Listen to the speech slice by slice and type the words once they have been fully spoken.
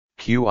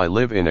I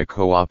live in a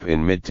co-op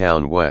in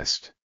Midtown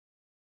West.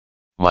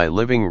 My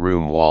living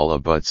room wall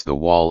abuts the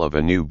wall of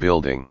a new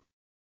building.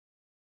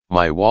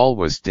 My wall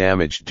was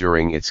damaged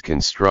during its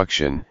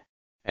construction,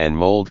 and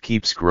mold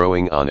keeps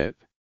growing on it.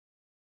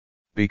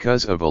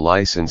 Because of a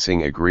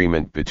licensing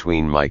agreement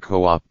between my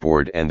co-op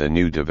board and the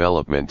new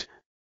development,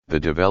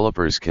 the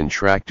developer's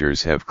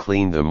contractors have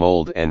cleaned the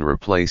mold and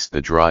replaced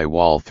the dry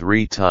wall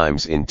 3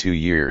 times in 2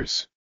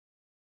 years.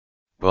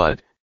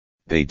 But,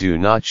 they do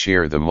not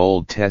share the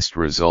mold test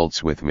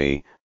results with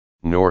me,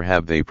 nor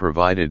have they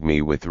provided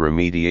me with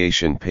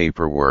remediation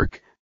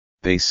paperwork.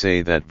 They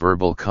say that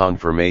verbal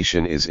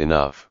confirmation is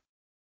enough.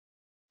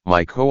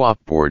 My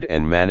co-op board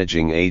and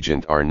managing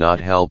agent are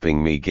not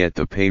helping me get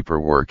the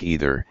paperwork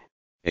either,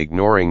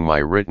 ignoring my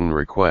written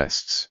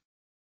requests.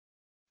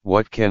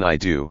 What can I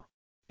do?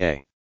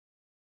 A.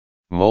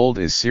 Mold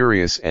is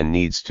serious and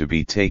needs to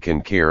be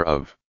taken care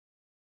of.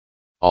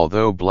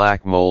 Although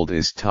black mold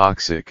is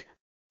toxic,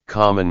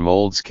 common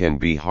molds can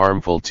be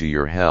harmful to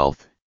your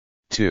health,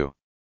 too.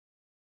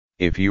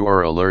 If you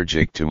are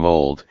allergic to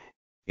mold,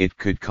 it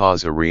could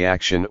cause a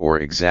reaction or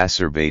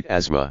exacerbate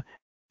asthma,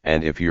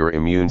 and if your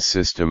immune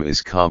system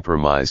is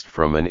compromised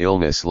from an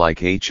illness like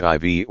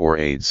HIV or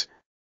AIDS,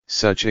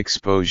 such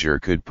exposure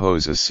could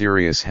pose a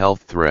serious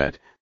health threat,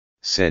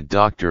 said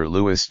Dr.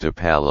 Louis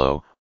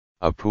DiPaolo,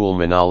 a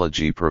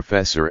pulmonology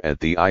professor at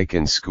the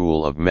Icahn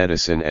School of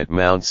Medicine at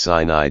Mount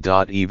Sinai.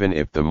 Even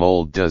if the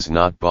mold does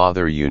not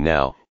bother you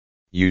now,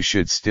 you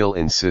should still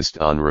insist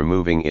on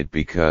removing it,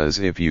 because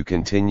if you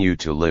continue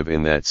to live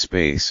in that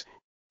space,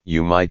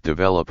 you might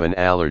develop an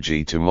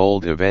allergy to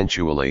mold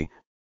eventually,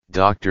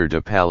 Dr.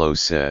 DiPaolo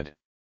said.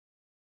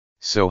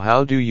 So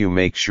how do you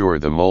make sure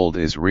the mold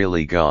is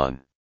really gone?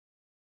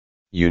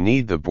 You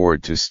need the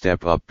board to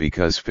step up,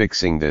 because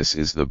fixing this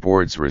is the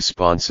board's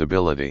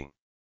responsibility.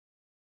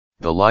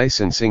 The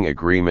licensing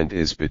agreement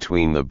is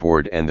between the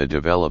board and the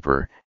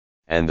developer,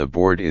 and the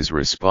board is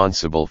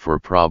responsible for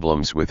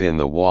problems within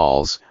the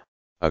walls,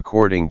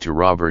 according to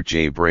Robert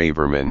J.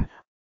 Braverman,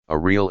 a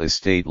real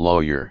estate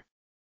lawyer.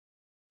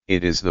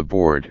 It is the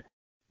board,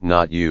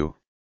 not you,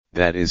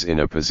 that is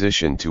in a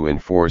position to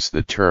enforce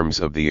the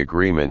terms of the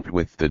agreement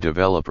with the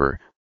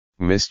developer,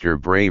 Mr.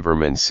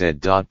 Braverman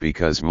said.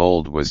 Because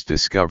mold was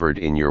discovered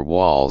in your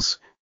walls,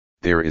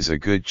 there is a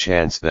good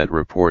chance that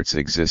reports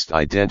exist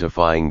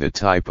identifying the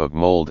type of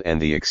mold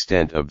and the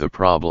extent of the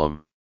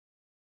problem.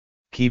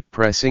 Keep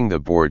pressing the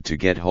board to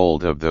get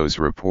hold of those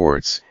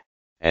reports,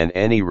 and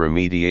any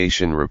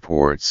remediation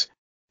reports,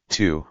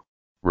 too,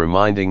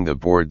 reminding the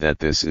board that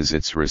this is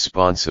its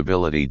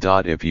responsibility.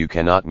 If you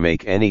cannot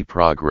make any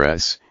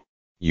progress,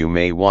 you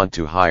may want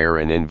to hire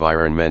an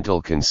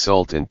environmental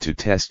consultant to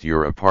test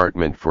your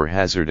apartment for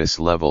hazardous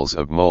levels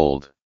of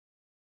mold.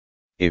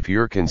 If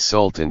your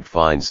consultant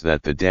finds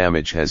that the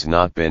damage has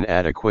not been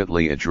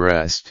adequately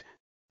addressed,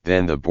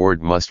 then the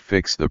board must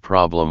fix the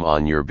problem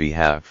on your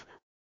behalf,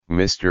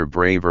 Mr.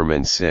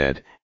 Braverman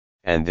said,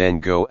 and then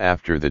go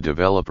after the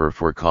developer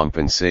for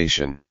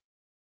compensation.